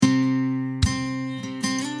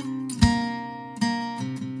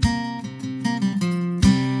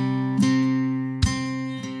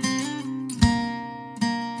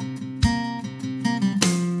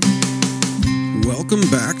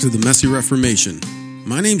Welcome back to the Messy Reformation.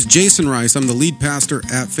 My name's Jason Rice. I'm the lead pastor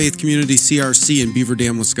at Faith Community CRC in Beaver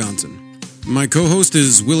Dam, Wisconsin. My co-host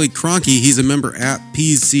is Willy. He's a member at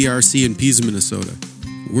Pease CRC in Pease, Minnesota.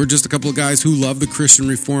 We're just a couple of guys who love the Christian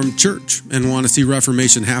Reformed Church and want to see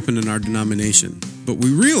Reformation happen in our denomination. But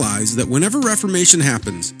we realize that whenever Reformation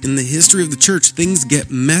happens, in the history of the church, things get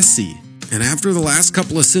messy. And after the last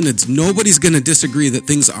couple of synods, nobody's going to disagree that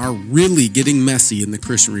things are really getting messy in the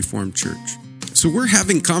Christian Reformed Church. So we're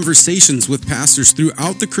having conversations with pastors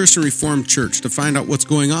throughout the Christian Reformed Church to find out what's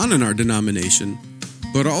going on in our denomination,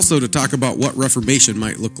 but also to talk about what Reformation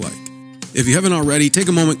might look like. If you haven't already, take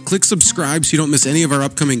a moment, click subscribe so you don't miss any of our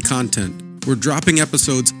upcoming content. We're dropping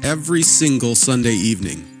episodes every single Sunday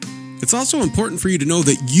evening. It's also important for you to know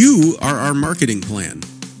that you are our marketing plan.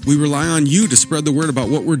 We rely on you to spread the word about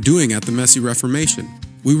what we're doing at the Messy Reformation.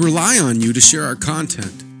 We rely on you to share our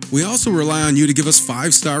content. We also rely on you to give us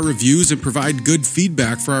 5-star reviews and provide good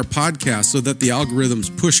feedback for our podcast so that the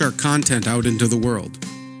algorithms push our content out into the world.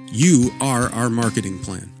 You are our marketing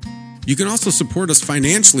plan. You can also support us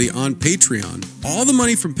financially on Patreon. All the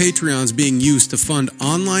money from Patreon is being used to fund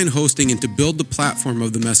online hosting and to build the platform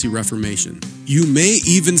of the Messy Reformation. You may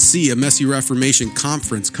even see a Messy Reformation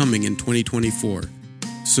conference coming in 2024.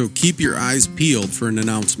 So keep your eyes peeled for an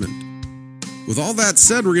announcement. With all that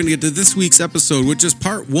said, we're going to get to this week's episode, which is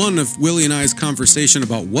part 1 of Willy and I's conversation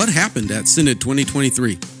about what happened at Synod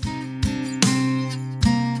 2023.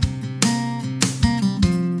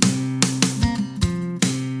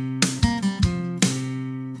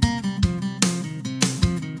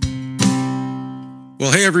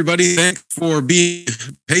 Well, hey, everybody. Thanks for being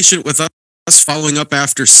patient with us. Following up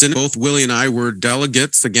after Synod, both Willy and I were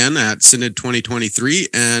delegates again at Synod 2023,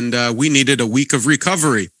 and we needed a week of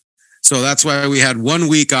recovery. So that's why we had 1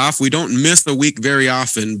 week off. We don't miss a week very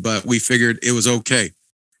often, but we figured it was okay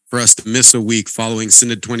for us to miss a week following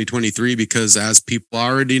Synod 2023 because, as people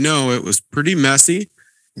already know, it was pretty messy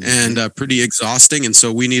and pretty exhausting. And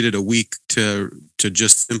so we needed a week to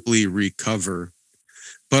just simply recover.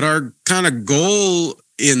 But our kind of goal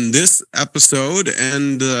in this episode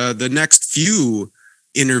and the next few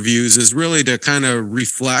interviews is really to kind of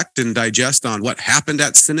reflect and digest on what happened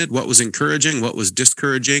at Synod, what was encouraging, what was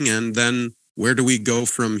discouraging, and then where do we go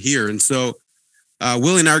from here? And so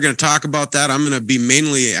Willy and I are going to talk about that. I'm going to be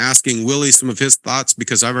mainly asking Willy some of his thoughts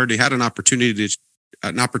because I've already had an opportunity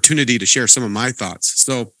to share some of my thoughts.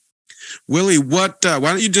 So Willy, why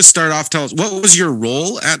don't you just start off? Tell us, what was your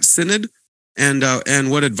role at Synod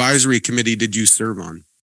and what advisory committee did you serve on?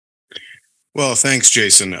 Well, thanks,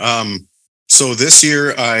 Jason. So this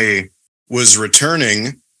year I was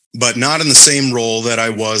returning, but not in the same role that I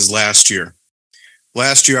was last year.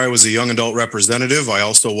 Last year I was a young adult representative. I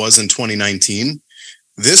also was in 2019.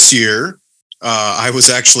 This year I was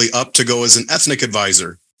actually up to go as an ethnic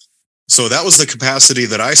advisor. So that was the capacity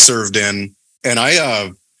that I served in. And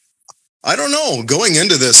I don't know, going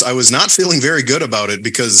into this, I was not feeling very good about it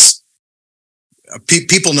because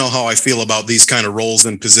people know how I feel about these kind of roles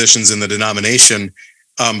and positions in the denomination.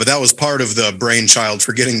 But that was part of the brainchild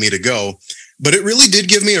for getting me to go. But it really did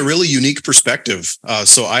give me a really unique perspective.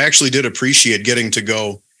 So I actually did appreciate getting to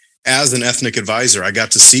go as an ethnic advisor. I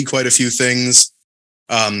got to see quite a few things.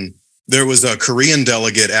 There was a Korean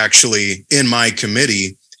delegate actually in my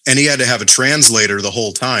committee, and he had to have a translator the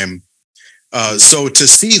whole time. So to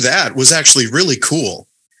see that was actually really cool.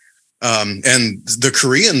 And the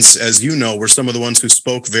Koreans, as you know, were some of the ones who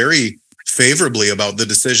spoke very favorably about the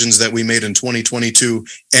decisions that we made in 2022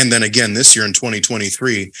 and then again this year in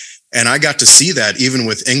 2023. And I got to see that even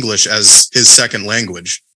with English as his second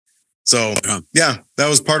language. So yeah, that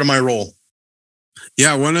was part of my role.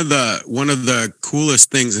 Yeah, one of the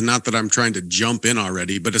coolest things, and not that I'm trying to jump in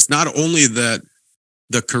already, but it's not only that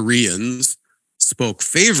the Koreans spoke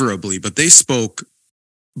favorably, but they spoke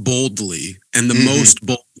boldly and the most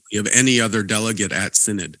boldly of any other delegate at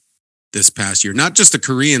Synod this past year. Not just the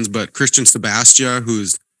Koreans, but Christian Sebastian,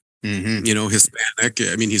 who's, Hispanic.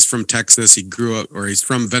 I mean, he's from Texas. He grew up, or he's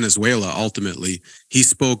from Venezuela, ultimately. He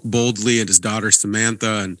spoke boldly, and his daughter,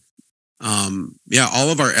 Samantha. And all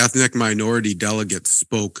of our ethnic minority delegates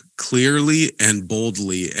spoke clearly and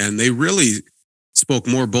boldly. And they really spoke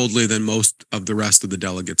more boldly than most of the rest of the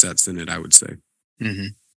delegates at Synod, I would say. Mm-hmm.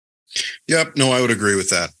 Yep. No, I would agree with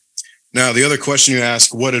that. Now, the other question you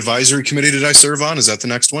asked, what advisory committee did I serve on? Is that the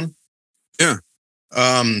next one? Yeah.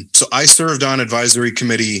 So I served on advisory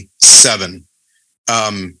committee 7,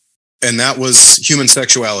 and that was human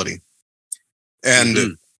sexuality.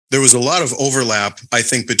 And there was a lot of overlap, I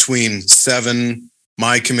think, between 7,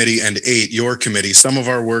 my committee, and 8, your committee. Some of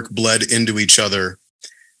our work bled into each other.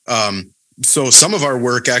 so some of our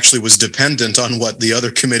work actually was dependent on what the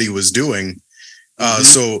other committee was doing.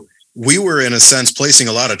 So we were, in a sense, placing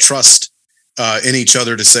a lot of trust in each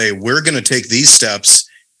other to say, we're going to take these steps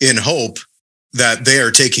in hope that they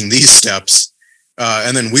are taking these steps.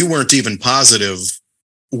 And then we weren't even positive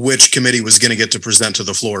which committee was going to get to present to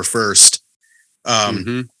the floor first.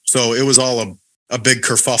 So it was all a big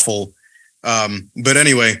kerfuffle. But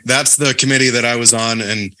anyway, that's the committee that I was on.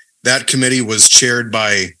 And that committee was chaired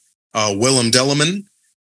by Willem Delleman.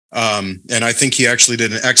 And I think he actually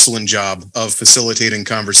did an excellent job of facilitating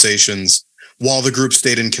conversations while the group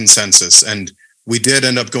stayed in consensus. And we did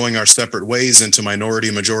end up going our separate ways into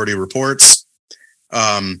minority majority reports.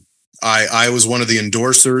 I was one of the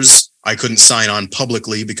endorsers. I couldn't sign on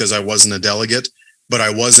publicly because I wasn't a delegate, but I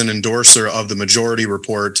was an endorser of the majority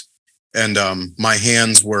report. And my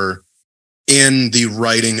hands were in the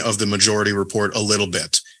writing of the majority report a little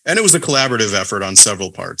bit. And it was a collaborative effort on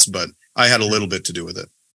several parts, but I had a little bit to do with it.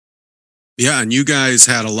 Yeah, and you guys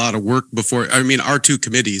had a lot of work before. I mean, our two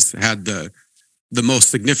committees had the most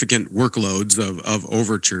significant workloads of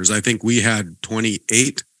overtures. I think we had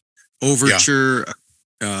 28 overture,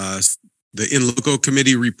 the in loco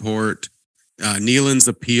committee report, Nealon's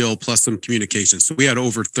appeal, plus some communications. So we had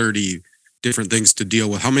over 30 different things to deal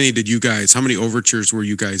with. How many overtures were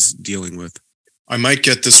you guys dealing with? I might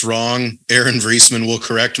get this wrong. Aaron Vriesman will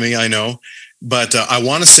correct me, I know. But I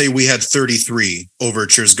want to say we had 33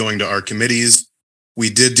 overtures going to our committees. We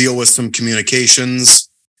did deal with some communications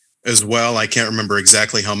as well. I can't remember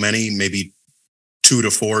exactly how many, maybe 2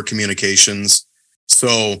 to 4 communications.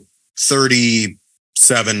 So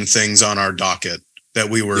 37 things on our docket that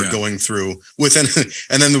we were going through within,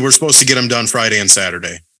 and then we're supposed to get them done Friday and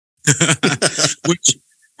Saturday.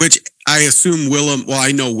 Which I assume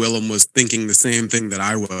I know Willem was thinking the same thing that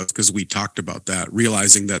I was, because we talked about that,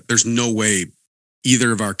 realizing that there's no way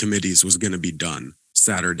either of our committees was going to be done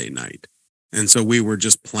Saturday night. And so we were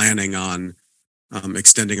just planning on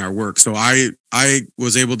extending our work. So I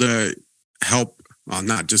was able to help, well,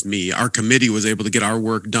 not just me, our committee was able to get our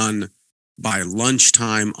work done by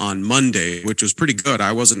lunchtime on Monday, which was pretty good.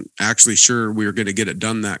 I wasn't actually sure we were going to get it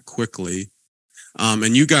done that quickly.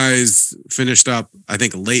 And you guys finished up, I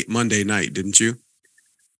think, late Monday night, didn't you?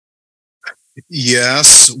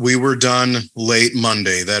 Yes, we were done late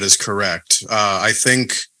Monday. That is correct. I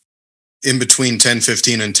think in between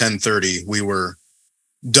 10:15 and 10:30, we were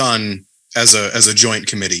done as a joint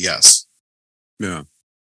committee. Yes. Yeah.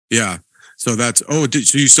 So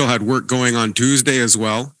so you still had work going on Tuesday as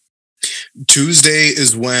well? Tuesday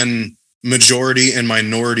is when majority and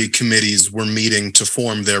minority committees were meeting to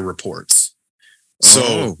form their reports.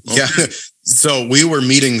 So, so we were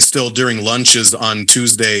meeting still during lunches on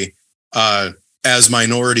Tuesday as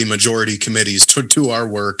minority majority committees to do our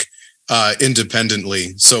work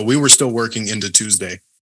independently. So we were still working into Tuesday.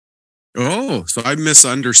 Oh, so I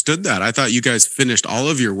misunderstood that. I thought you guys finished all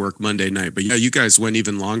of your work Monday night, but yeah, you guys went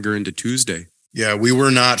even longer into Tuesday. Yeah, we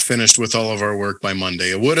were not finished with all of our work by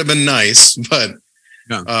Monday. It would have been nice, but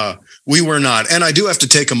we were not. And I do have to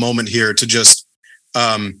take a moment here to just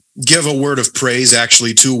give a word of praise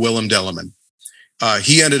actually to Willem Delleman.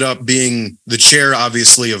 He ended up being the chair,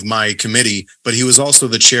 obviously, of my committee, but he was also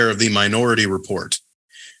the chair of the minority report.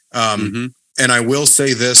 And I will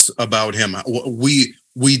say this about him.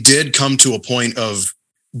 We did come to a point of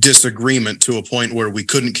disagreement, to a point where we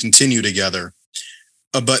couldn't continue together.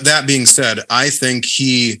 But that being said, I think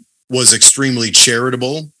he was extremely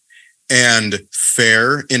charitable and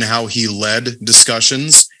fair in how he led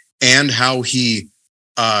discussions and how he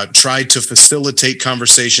tried to facilitate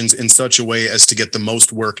conversations in such a way as to get the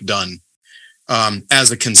most work done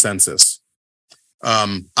as a consensus.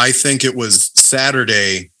 I think it was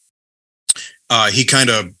Saturday, he kind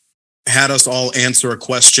of had us all answer a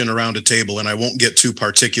question around a table, and I won't get too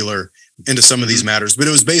particular into some of these matters, but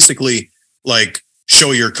it was basically like,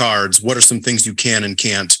 show your cards. What are some things you can and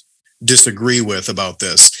can't disagree with about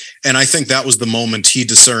this? And I think that was the moment he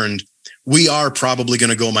discerned we are probably going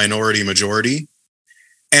to go minority majority.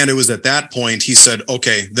 And it was at that point he said,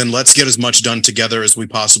 okay, then let's get as much done together as we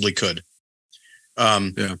possibly could.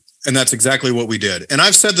 And that's exactly what we did. And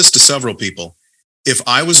I've said this to several people. If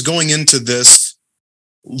I was going into this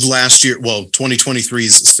last year,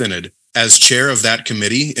 2023's Synod, as chair of that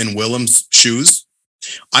committee in Willem's shoes,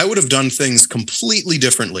 I would have done things completely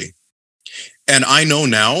differently. And I know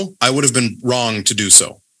now I would have been wrong to do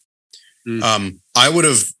so. I would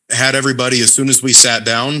have had everybody, as soon as we sat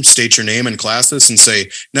down, state your name and classes and say,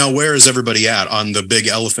 now, where is everybody at on the big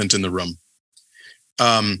elephant in the room?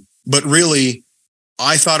 But really,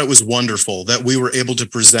 I thought it was wonderful that we were able to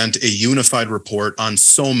present a unified report on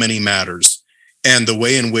so many matters, and the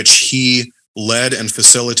way in which he led and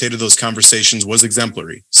facilitated those conversations was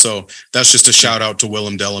exemplary. So that's just a shout out to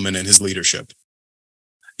Willem Delleman and his leadership.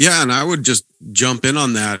 Yeah, and I would just jump in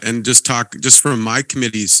on that and just talk just from my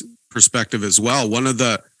committee's perspective as well. One of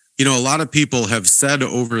the, a lot of people have said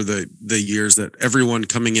over the years that everyone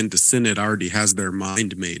coming into Synod already has their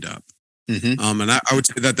mind made up. Mm-hmm. And I would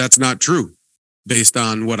say that that's not true based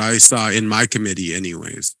on what I saw in my committee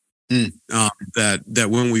anyways. That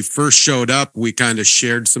when we first showed up, we kind of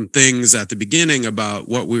shared some things at the beginning about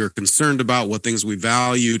what we were concerned about, what things we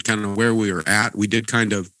valued, kind of where we were at. We did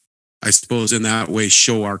kind of, I suppose, in that way,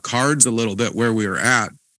 show our cards a little bit where we were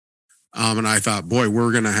at. And I thought, boy,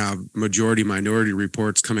 we're going to have majority minority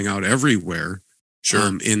reports coming out everywhere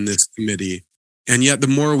in this committee. And yet the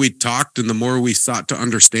more we talked and the more we sought to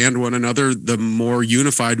understand one another, the more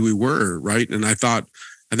unified we were, right? And I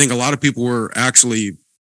think a lot of people were actually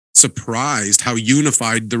surprised how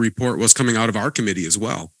unified the report was coming out of our committee as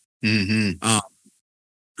well. Mm-hmm.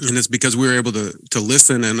 And it's because we were able to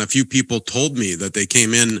listen, and a few people told me that they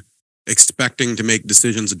came in expecting to make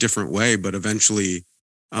decisions a different way, but eventually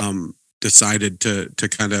decided to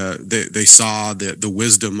kind of, they saw the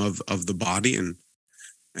wisdom of the body,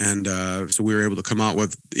 and so we were able to come out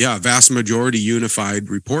with vast majority unified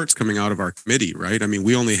reports coming out of our committee, right? I mean,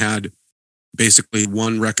 we only had basically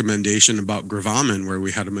one recommendation about gravamen where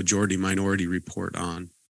we had a majority minority report on.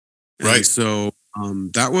 And right. So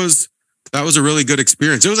that was a really good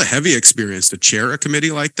experience. It was a heavy experience to chair a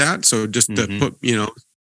committee like that. So just to put,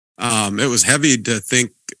 it was heavy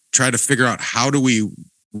to try to figure out how do we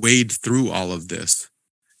wade through all of this.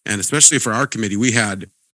 And especially for our committee, we had,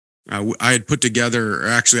 I had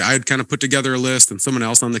kind of put together a list, and someone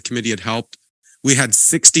else on the committee had helped. We had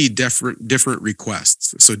 60 different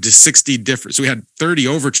requests. So just 60 different. So we had 30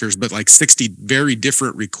 overtures, but like 60 very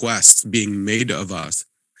different requests being made of us,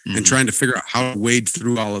 and trying to figure out how to wade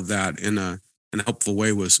through all of that in a helpful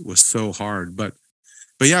way was so hard. But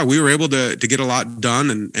yeah, we were able to get a lot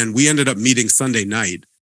done, and we ended up meeting Sunday night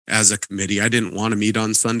as a committee. I didn't want to meet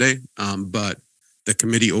on Sunday, but the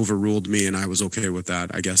committee overruled me, and I was okay with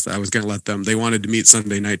that. I guess I was going to let them. They wanted to meet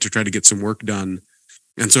Sunday night to try to get some work done.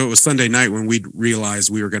 And so it was Sunday night when we realized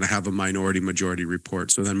we were going to have a minority-majority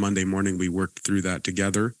report. So then Monday morning, we worked through that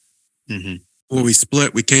together. Mm-hmm. Well, we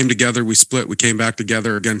split. We came together. We split. We came back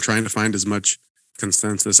together again, trying to find as much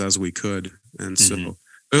consensus as we could. And so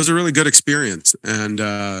it was a really good experience. And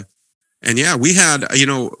yeah, we had,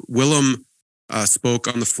 Willem spoke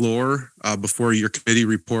on the floor before your committee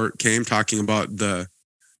report came, talking about the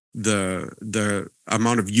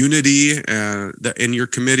amount of unity that in your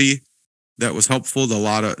committee. That was helpful.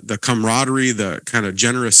 The camaraderie, the kind of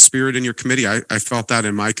generous spirit in your committee. I felt that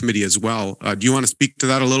in my committee as well. Do you want to speak to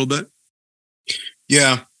that a little bit?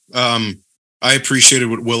 Yeah. I appreciated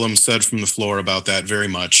what Willem said from the floor about that very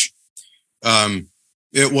much.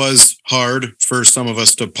 It was hard for some of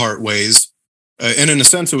us to part ways. And in a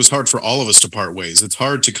sense, it was hard for all of us to part ways. It's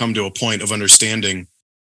hard to come to a point of understanding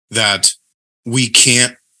that we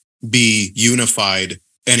can't be unified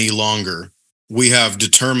any longer. We have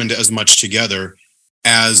determined as much together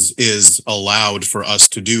as is allowed for us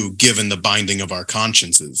to do, given the binding of our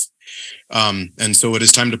consciences. And so it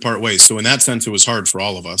is time to part ways. So in that sense, it was hard for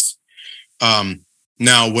all of us.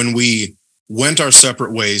 Now, when we went our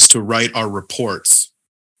separate ways to write our reports,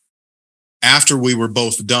 after we were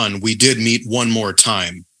both done, we did meet one more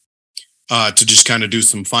time to just kind of do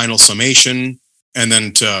some final summation, and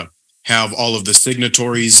then to have all of the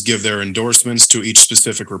signatories give their endorsements to each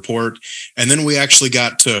specific report. And then we actually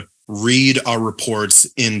got to read our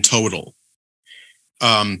reports in total.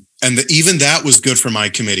 Even that was good for my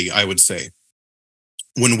committee, I would say.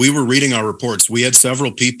 When we were reading our reports, we had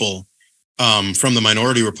several people from the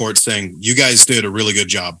minority report saying, you guys did a really good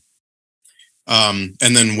job. And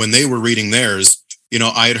then when they were reading theirs,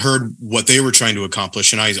 I had heard what they were trying to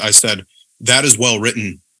accomplish. And I said, that is well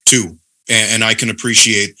written too. And I can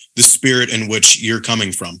appreciate the spirit in which you're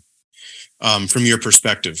coming from your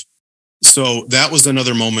perspective. So that was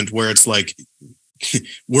another moment where it's like,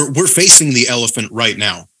 we're facing the elephant right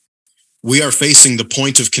now. We are facing the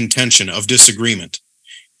point of contention, of disagreement,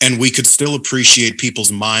 and we could still appreciate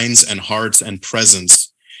people's minds and hearts and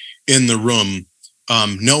presence in the room,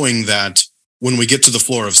 knowing that when we get to the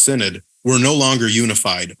floor of Synod, we're no longer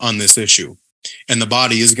unified on this issue. And the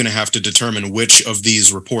body is going to have to determine which of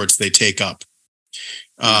these reports they take up.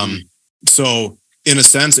 So in a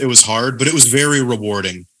sense, it was hard, but it was very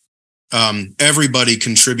rewarding. Everybody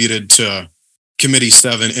contributed to Committee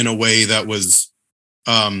 7 in a way that was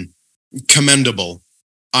commendable,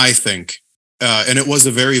 I think. And it was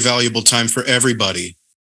a very valuable time for everybody.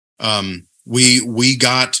 We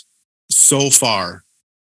got so far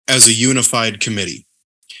as a unified committee.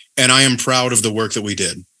 And I am proud of the work that we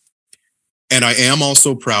did. And I am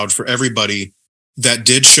also proud for everybody that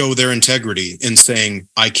did show their integrity in saying,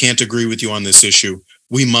 I can't agree with you on this issue.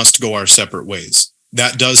 We must go our separate ways.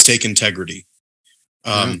 That does take integrity.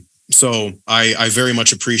 So I very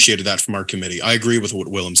much appreciated that from our committee. I agree with what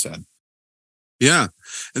Willem said. Yeah.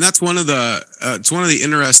 And that's one of the, it's one of the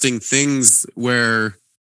interesting things where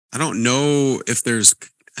I don't know if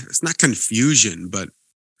it's not confusion, but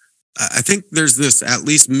I think there's this at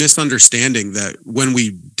least misunderstanding that when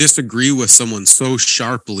we disagree with someone so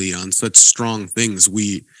sharply on such strong things,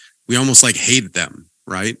 we almost like hate them.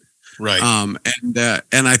 Right. Right.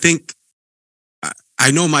 And I think, I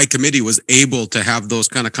know my committee was able to have those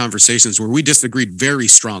kind of conversations where we disagreed very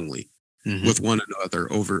strongly with one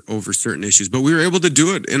another over certain issues, but we were able to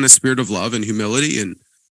do it in a spirit of love and humility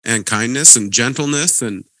and kindness and gentleness.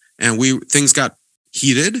 And things got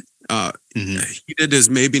heated. Heated is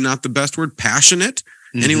maybe not the best word, passionate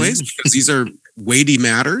anyways, because these are weighty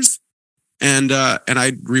matters. And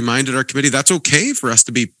I reminded our committee, that's okay for us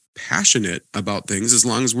to be passionate about things as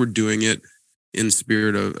long as we're doing it in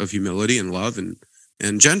spirit of humility and love and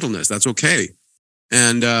gentleness. That's okay.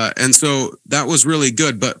 And so that was really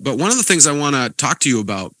good. But one of the things I want to talk to you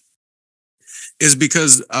about is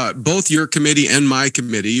because both your committee and my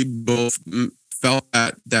committee both felt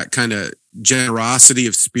that kind of generosity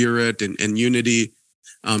of spirit and unity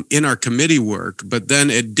in our committee work. But then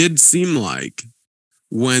it did seem like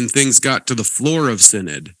when things got to the floor of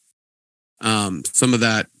Synod, some of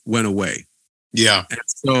that went away. Yeah. And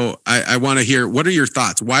so I want to hear, what are your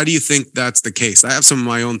thoughts? Why do you think that's the case? I have some of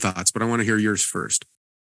my own thoughts, but I want to hear yours first.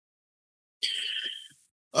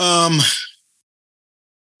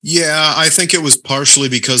 Yeah, I think it was partially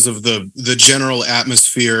because of the general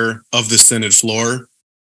atmosphere of the Synod floor.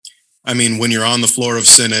 I mean, when you're on the floor of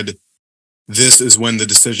Synod, this is when the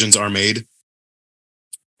decisions are made.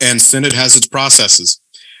 And Synod has its processes.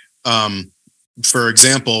 For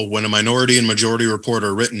example, when a minority and majority report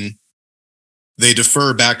are written, they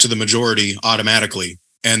defer back to the majority automatically.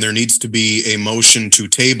 And there needs to be a motion to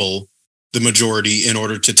table the majority in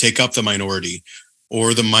order to take up the minority,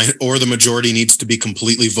 or the majority needs to be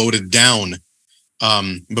completely voted down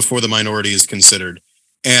before the minority is considered.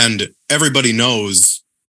 And everybody knows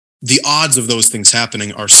the odds of those things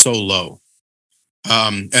happening are so low.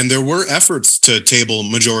 And there were efforts to table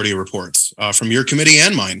majority reports from your committee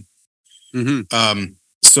and mine.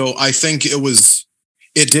 So I think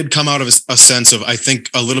it did come out of a sense of, I think,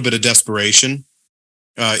 a little bit of desperation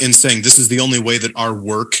in saying this is the only way that our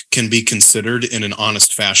work can be considered in an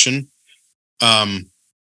honest fashion.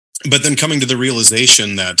 But then coming to the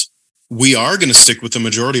realization that we are going to stick with the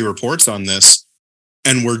majority reports on this.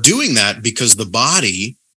 And we're doing that because the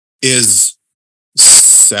body is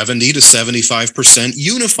 70 to 75%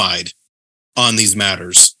 unified on these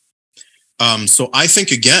matters. So I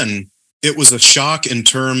think, again, it was a shock in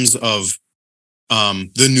terms of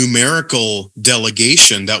the numerical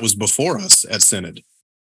delegation that was before us at Synod.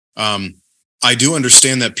 I do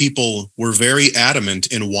understand that people were very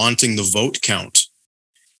adamant in wanting the vote count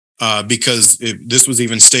because this was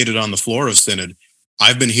even stated on the floor of Synod.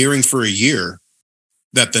 I've been hearing for a year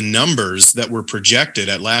that the numbers that were projected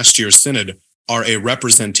at last year's Synod are a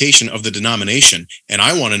representation of the denomination. And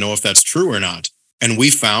I want to know if that's true or not. And we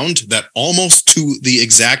found that almost to the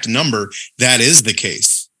exact number, that is the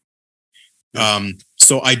case.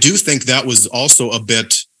 So I do think that was also a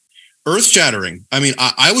bit earth-shattering. I mean,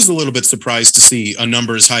 I was a little bit surprised to see a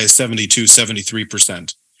number as high as 72,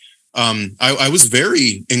 73%. I was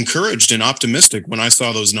very encouraged and optimistic when I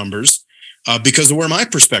saw those numbers because of where my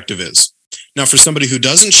perspective is. Now, for somebody who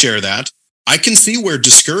doesn't share that, I can see where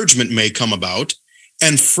discouragement may come about.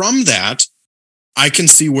 And from that, I can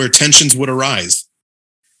see where tensions would arise.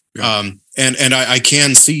 Yeah. And I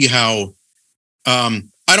can see how,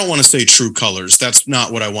 I don't want to say true colors. That's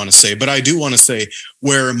not what I want to say. But I do want to say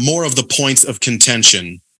where more of the points of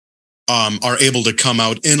contention are able to come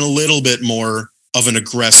out in a little bit more of an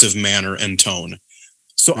aggressive manner and tone.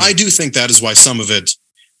 So I do think that is why some of it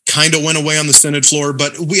kind of went away on the Synod floor.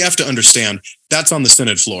 But we have to understand that's on the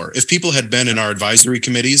Synod floor. If people had been in our advisory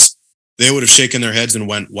committees, they would have shaken their heads and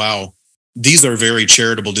went, wow, these are very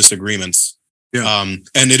charitable disagreements. Yeah.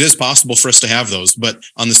 And it is possible for us to have those, but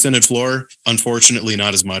on the Synod floor, unfortunately,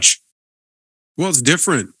 not as much. Well, it's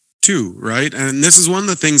different too, right? And this is one of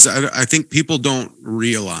the things I think people don't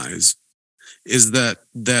realize is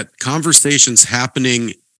that conversations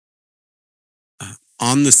happening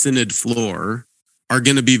on the Synod floor are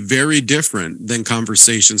going to be very different than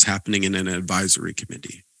conversations happening in an advisory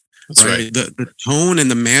committee. That's right. The tone and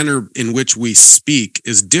the manner in which we speak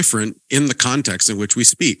is different in the context in which we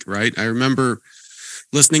speak, right? I remember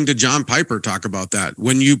listening to John Piper talk about that.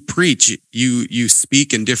 When you preach, you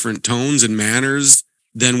speak in different tones and manners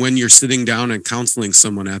than when you're sitting down and counseling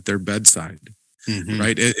someone at their bedside,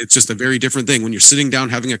 right? It's just a very different thing. When you're sitting down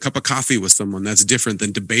having a cup of coffee with someone, that's different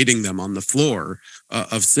than debating them on the floor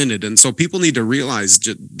of Synod. And so people need to realize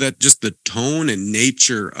that just the tone and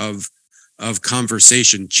nature of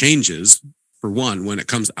conversation changes, for one, when it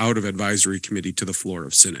comes out of advisory committee to the floor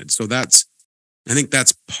of Synod. So I think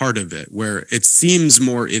that's part of it, where it seems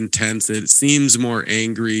more intense, it seems more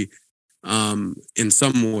angry in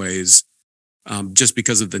some ways, just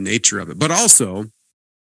because of the nature of it. But also,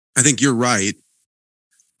 I think you're right.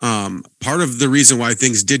 Part of the reason why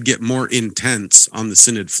things did get more intense on the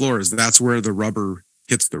Synod floor is that's where the rubber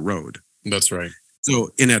hits the road. That's right.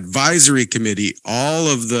 So in advisory committee, all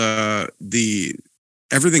of the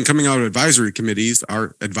everything coming out of advisory committees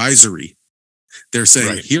are advisory. They're saying,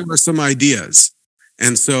 Right. Here are some ideas.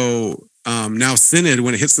 And so now Synod,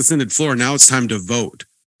 when it hits the Synod floor, now it's time to vote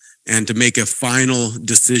and to make a final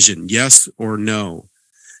decision, yes or no.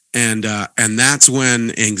 And that's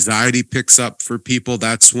when anxiety picks up for people.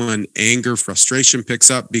 That's when anger, frustration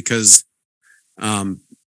picks up, because a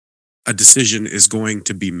decision is going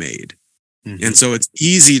to be made. And so it's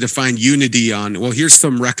easy to find unity on, well, here's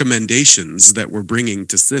some recommendations that we're bringing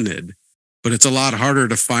to Synod, but it's a lot harder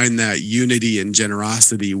to find that unity and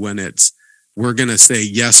generosity when we're going to say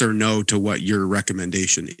yes or no to what your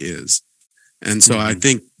recommendation is. And so I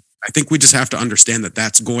think we just have to understand that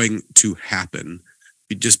that's going to happen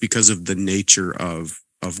just because of the nature of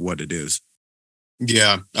what it is.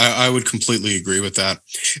 Yeah, I would completely agree with that.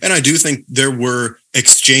 And I do think there were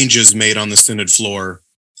exchanges made on the Synod floor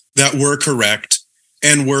that were correct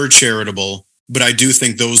and were charitable, but I do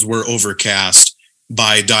think those were overcast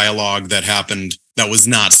by dialogue that happened that was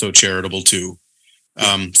not so charitable too.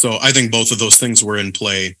 So I think both of those things were in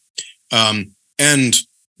play. And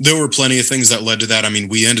there were plenty of things that led to that. I mean,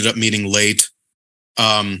 we ended up meeting late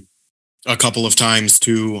a couple of times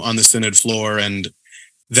too on the Synod floor, and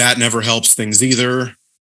that never helps things either.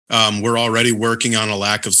 We're already working on a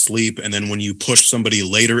lack of sleep. And then when you push somebody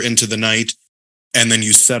later into the night and then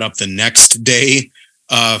you set up the next day,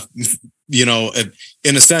 in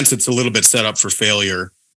a sense, it's a little bit set up for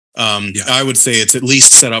failure. I would say it's at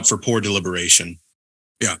least set up for poor deliberation.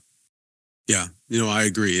 Yeah. I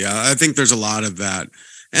agree. Yeah, I think there's a lot of that.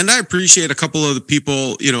 And I appreciate a couple of the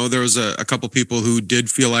people, there was a couple people who did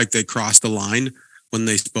feel like they crossed the line when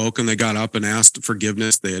they spoke and they got up and asked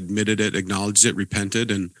forgiveness. They admitted it, acknowledged it,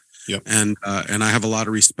 repented. And I have a lot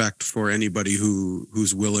of respect for anybody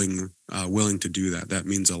who's willing to do that. That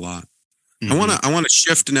means a lot. I want to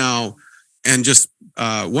shift now, and just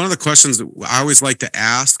one of the questions that I always like to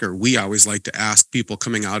ask, or we always like to ask people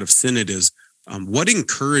coming out of Synod is, what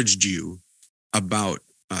encouraged you about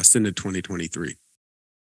Synod 2023?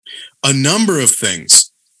 A number of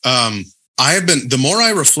things. The more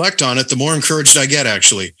I reflect on it, the more encouraged I get,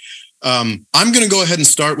 actually. I'm going to go ahead and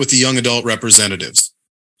start with the young adult representatives.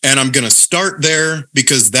 And I'm going to start there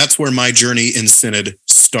because that's where my journey in Synod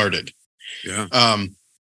started. Yeah.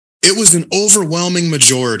 It was an overwhelming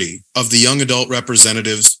majority of the young adult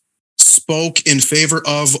representatives spoke in favor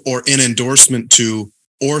of or in endorsement to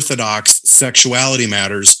orthodox sexuality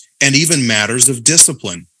matters and even matters of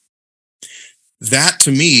discipline. That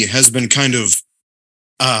to me has been kind of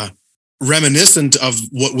reminiscent of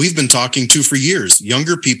what we've been talking to for years.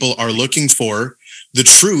 Younger people are looking for the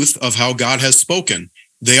truth of how God has spoken.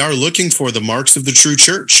 They are looking for the marks of the true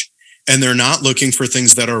church, and they're not looking for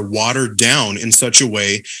things that are watered down in such a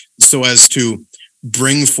way so as to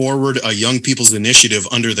bring forward a young people's initiative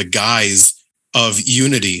under the guise of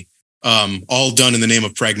unity, all done in the name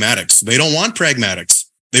of pragmatics. They don't want pragmatics.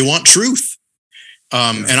 They want truth.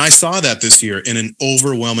 And I saw that this year in an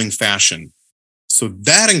overwhelming fashion. So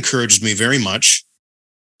that encouraged me very much.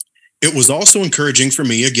 It was also encouraging for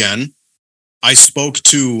me, again, I spoke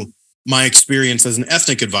to my experience as an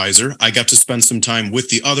ethnic advisor. I got to spend some time with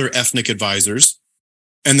the other ethnic advisors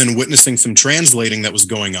and then witnessing some translating that was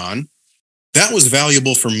going on. That was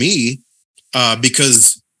valuable for me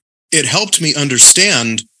because it helped me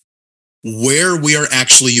understand where we are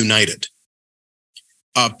actually united.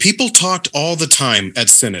 People talked all the time at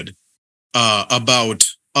Synod about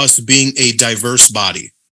us being a diverse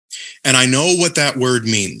body. And I know what that word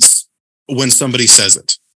means when somebody says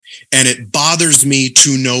it. And it bothers me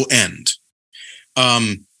to no end.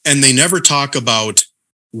 And they never talk about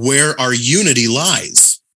where our unity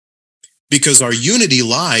lies, because our unity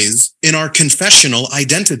lies in our confessional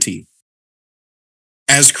identity.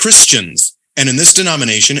 As Christians, and in this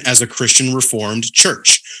denomination as a Christian Reformed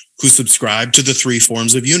church who subscribed to the three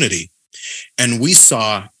forms of unity. And we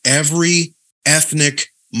saw every ethnic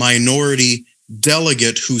minority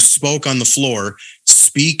delegate who spoke on the floor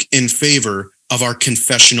speak in favor of our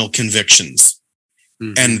confessional convictions.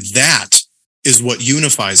 Mm-hmm. And that is what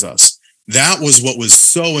unifies us. That was what was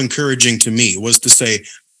so encouraging to me, was to say,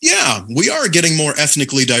 yeah, we are getting more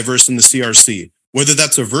ethnically diverse in the CRC. Whether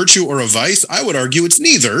that's a virtue or a vice, I would argue it's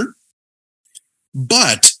neither.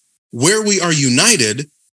 But where we are united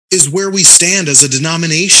is where we stand as a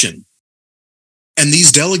denomination. And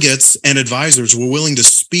these delegates and advisors were willing to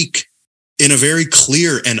speak in a very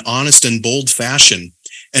clear and honest and bold fashion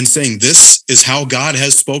and saying, this is how God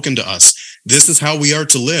has spoken to us. This is how we are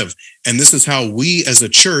to live. And this is how we as a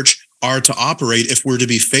church are to operate if we're to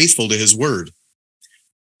be faithful to his word.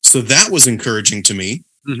 So that was encouraging to me.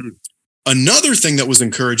 Mm-hmm. Another thing that was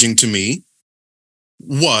encouraging to me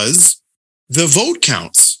was the vote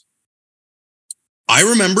counts. I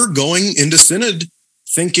remember going into Synod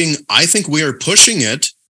thinking, I think we are pushing it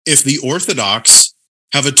if the Orthodox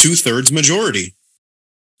have a 2/3 majority.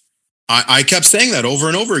 I kept saying that over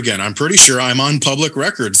and over again. I'm pretty sure I'm on public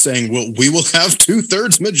record saying, well, we will have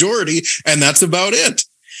 2/3 majority, and that's about it.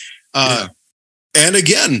 And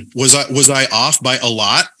again, was I off by a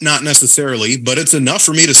lot? Not necessarily, but it's enough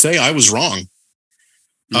for me to say I was wrong.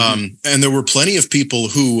 Mm-hmm. And there were plenty of people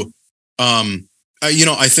who,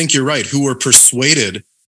 I think you're right, who were persuaded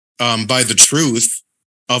by the truth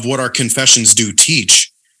of what our confessions do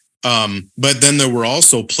teach. But then there were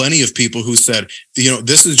also plenty of people who said,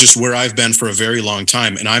 this is just where I've been for a very long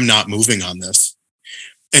time, and I'm not moving on this.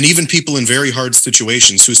 And even people in very hard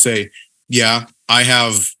situations who say, yeah, I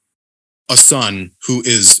have a son who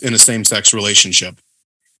is in a same-sex relationship,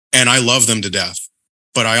 and I love them to death.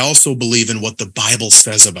 But I also believe in what the Bible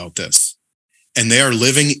says about this. And they are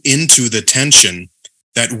living into the tension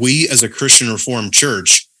that we as a Christian Reformed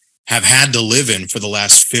church have had to live in for the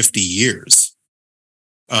last 50 years.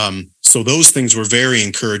 So those things were very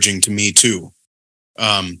encouraging to me too.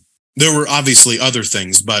 There were obviously other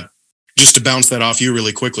things, but just to bounce that off you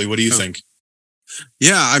really quickly, what do you think?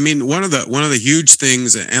 Yeah, I mean, one of the huge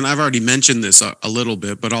things, and I've already mentioned this a little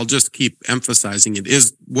bit, but I'll just keep emphasizing it,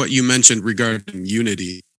 is what you mentioned regarding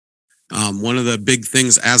unity. One of the big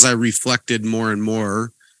things, as I reflected more and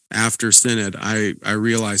more after Synod, I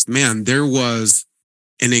realized, man, there was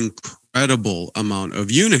an incredible amount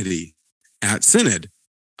of unity at Synod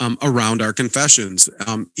around our confessions,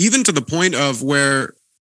 even to the point of where,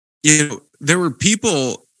 there were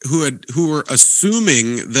people who were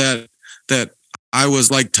assuming that I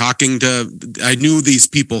was like I knew these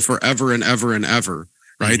people forever and ever and ever,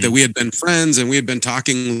 right? Mm-hmm. That we had been friends and we had been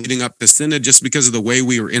talking leading up to Synod just because of the way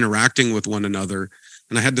we were interacting with one another.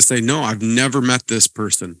 And I had to say, no, I've never met this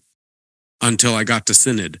person until I got to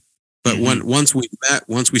Synod. But once we met,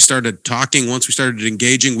 once we started talking, once we started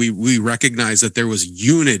engaging, we recognized that there was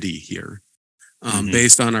unity here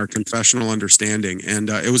based on our confessional understanding. And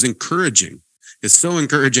it was encouraging. It's so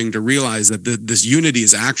encouraging to realize that this unity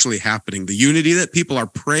is actually happening. The unity that people are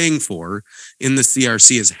praying for in the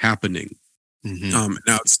CRC is happening. Mm-hmm.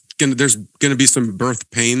 Now there's going to be some birth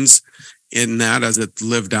pains in that as it's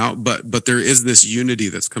lived out, but there is this unity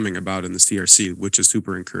that's coming about in the CRC, which is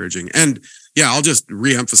super encouraging. And yeah, I'll just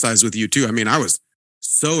reemphasize with you too. I mean, I was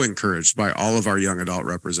so encouraged by all of our young adult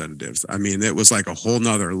representatives. I mean, it was like a whole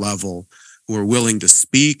nother level. Who are willing to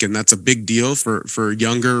speak, and that's a big deal for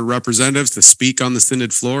younger representatives to speak on the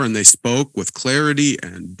Synod floor, and they spoke with clarity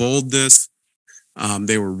and boldness.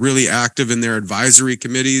 They were really active in their advisory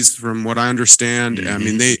committees, from what I understand. Mm-hmm. I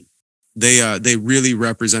mean, they really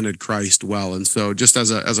represented Christ well, and so just as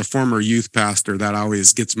a former youth pastor, that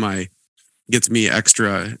always gets me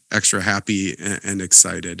extra happy and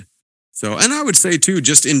excited. So, and I would say too,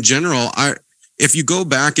 just in general, if you go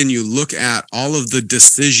back and you look at all of the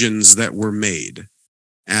decisions that were made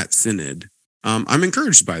at Synod, I'm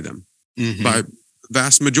encouraged by them, by the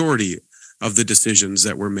vast majority of the decisions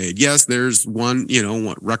that were made. Yes, there's one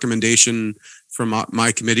recommendation from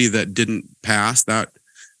my committee that didn't pass. That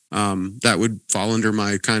would fall under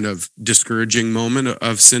my kind of discouraging moment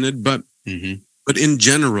of Synod. But in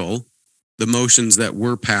general, the motions that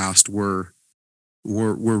were passed were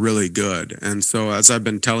really good. And so as I've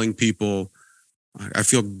been telling people, I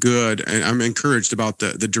feel good and I'm encouraged about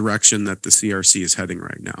the direction that the CRC is heading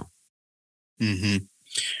right now. Mm-hmm.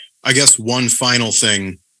 I guess one final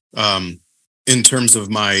thing in terms of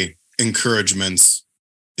my encouragements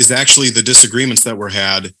is actually the disagreements that were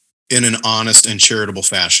had in an honest and charitable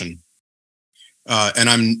fashion.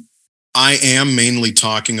 And I am mainly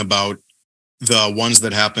talking about the ones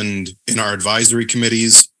that happened in our advisory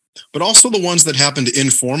committees but also the ones that happened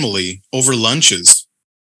informally over lunches,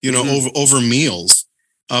 over meals.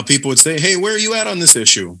 People would say, hey, where are you at on this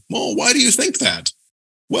issue? Well, why do you think that?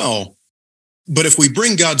 Well, but if we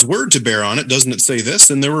bring God's word to bear on it, doesn't it say this?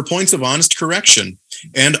 And there were points of honest correction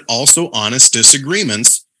and also honest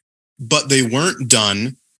disagreements, but they weren't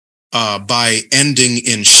done by ending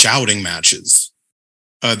in shouting matches.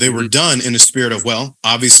 They were done in a spirit of, well,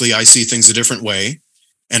 obviously I see things a different way.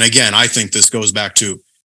 And again, I think this goes back to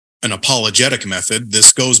an apologetic method.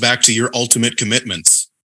 This goes back to your ultimate commitments.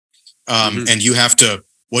 And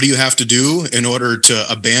what do you have to do in order to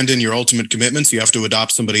abandon your ultimate commitments? You have to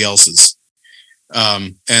adopt somebody else's.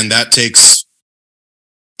 And that takes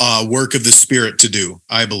work of the Spirit to do,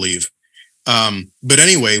 I believe. But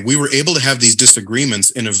anyway, we were able to have these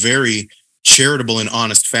disagreements in a very charitable and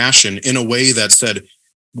honest fashion, in a way that said,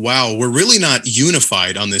 wow, we're really not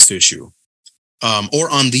unified on this issue, or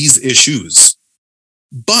on these issues.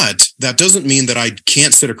 But that doesn't mean that I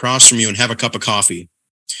can't sit across from you and have a cup of coffee,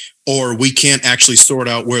 or we can't actually sort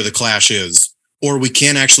out where the clash is, or we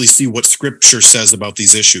can't actually see what Scripture says about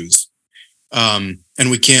these issues. And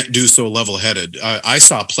we can't do so level-headed. I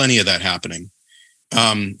saw plenty of that happening.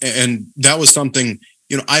 And that was something,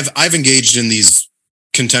 I've engaged in these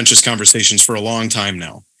contentious conversations for a long time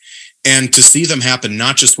now. And to see them happen,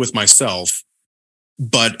 not just with myself,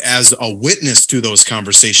 but as a witness to those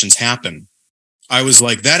conversations happen, I was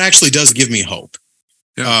like, that actually does give me hope.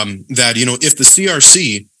 Yeah. That, if the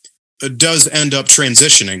CRC does end up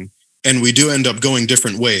transitioning and we do end up going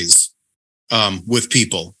different ways with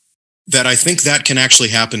people, that I think that can actually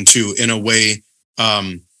happen too, in a way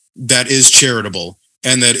that is charitable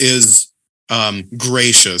and that is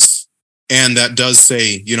gracious, and that does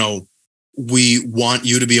say, we want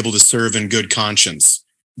you to be able to serve in good conscience,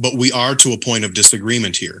 but we are to a point of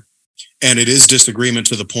disagreement here. And it is disagreement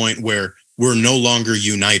to the point where we're no longer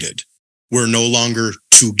united. We're no longer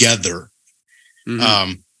together.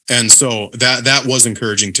 Mm-hmm. And so that was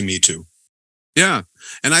encouraging to me too. Yeah.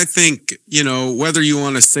 And I think, whether you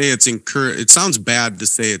want to say it sounds bad to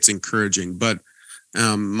say it's encouraging, but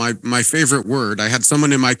my favorite word, I had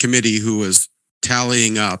someone in my committee who was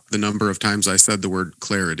tallying up the number of times I said the word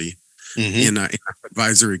clarity in an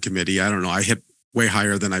advisory committee. I don't know. I hit way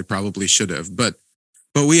higher than I probably should have, but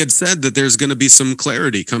we had said that there's going to be some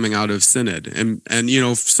clarity coming out of Synod. And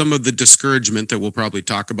some of the discouragement that we'll probably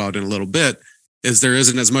talk about in a little bit is there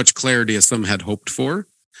isn't as much clarity as some had hoped for.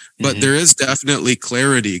 But there is definitely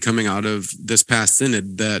clarity coming out of this past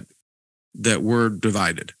Synod that we're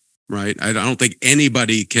divided, right? I don't think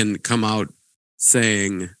anybody can come out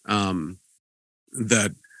saying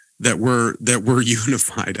that we're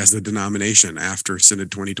unified as a denomination after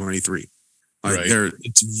Synod 2023. Right.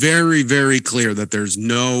 It's very, very clear that there's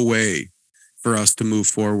no way for us to move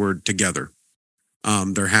forward together.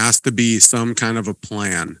 There has to be some kind of a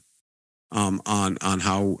plan on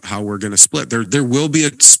how we're going to split. There will be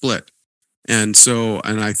a split. And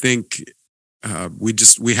I think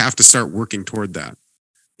we have to start working toward that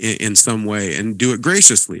in some way and do it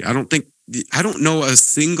graciously. I don't know a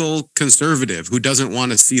single conservative who doesn't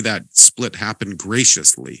want to see that split happen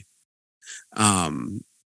graciously.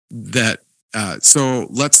 So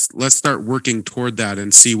let's start working toward that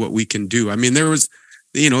and see what we can do. I mean, there's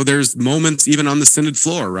moments even on the Synod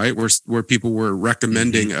floor, right, where people were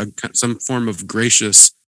recommending some form of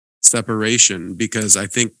gracious separation, because I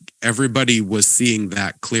think everybody was seeing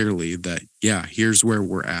that clearly, that, yeah, here's where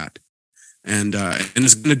we're at. And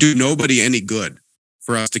it's going to do nobody any good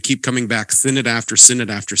for us to keep coming back Synod after Synod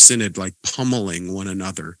after Synod, like pummeling one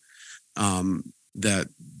another. That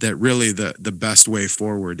really the best way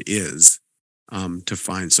forward is to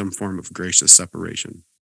find some form of gracious separation.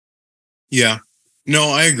 Yeah. No,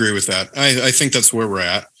 I agree with that. I think that's where we're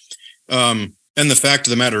at. And the fact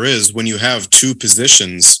of the matter is, when you have two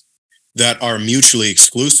positions that are mutually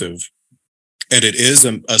exclusive, and it is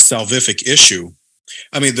a salvific issue.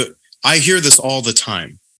 I mean, I hear this all the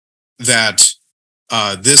time, that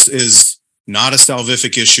this is not a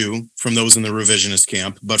salvific issue from those in the revisionist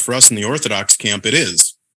camp, but for us in the Orthodox camp, it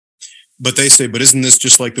is. But they say, but isn't this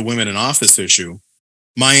just like the women in office issue?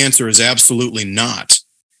 My answer is absolutely not.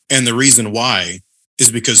 And the reason why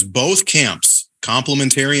is because both camps,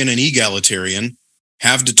 complementarian and egalitarian,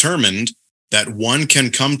 have determined that one can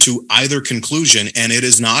come to either conclusion, and it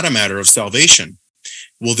is not a matter of salvation.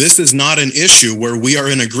 Well, this is not an issue where we are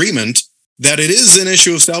in agreement that it is an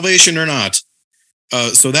issue of salvation or not.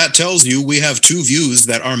 So that tells you we have two views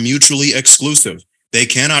that are mutually exclusive. They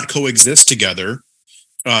cannot coexist together.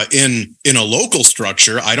 In a local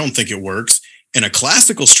structure, I don't think it works. In a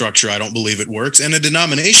classical structure, I don't believe it works. And a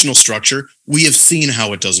denominational structure, we have seen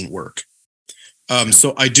how it doesn't work.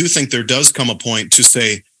 So I do think there does come a point to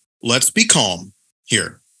say, let's be calm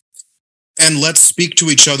here. And let's speak to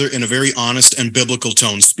each other in a very honest and biblical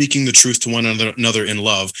tone, speaking the truth to one another in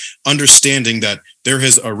love, understanding that there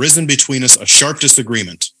has arisen between us a sharp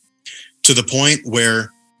disagreement to the point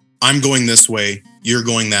where I'm going this way, you're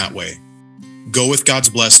going that way. Go with God's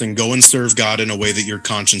blessing, go and serve God in a way that your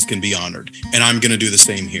conscience can be honored. And I'm going to do the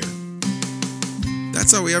same here.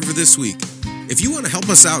 That's all we have for this week. If you want to help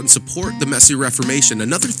us out and support the Messy Reformation,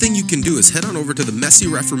 another thing you can do is head on over to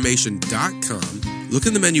themessyreformation.com, look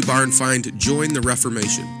in the menu bar and find Join the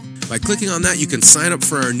Reformation. By clicking on that, you can sign up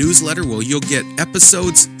for our newsletter where you'll get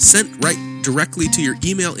episodes sent right directly to your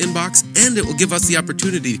email inbox, and it will give us the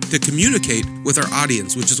opportunity to communicate with our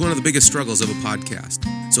audience, which is one of the biggest struggles of a podcast.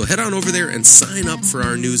 So head on over there and sign up for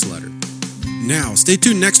our newsletter. Now, stay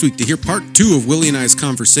tuned next week to hear part 2 of Willie and I's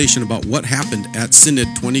conversation about what happened at Synod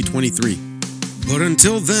 2023. But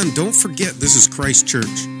until then, don't forget this is Christ's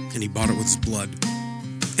church, and he bought it with his blood.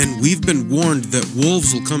 And we've been warned that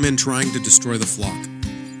wolves will come in trying to destroy the flock.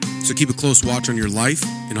 So keep a close watch on your life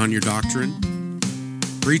and on your doctrine.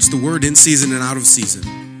 Preach the word in season and out of season,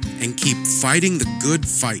 and keep fighting the good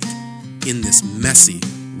fight in this messy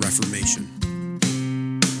Reformation.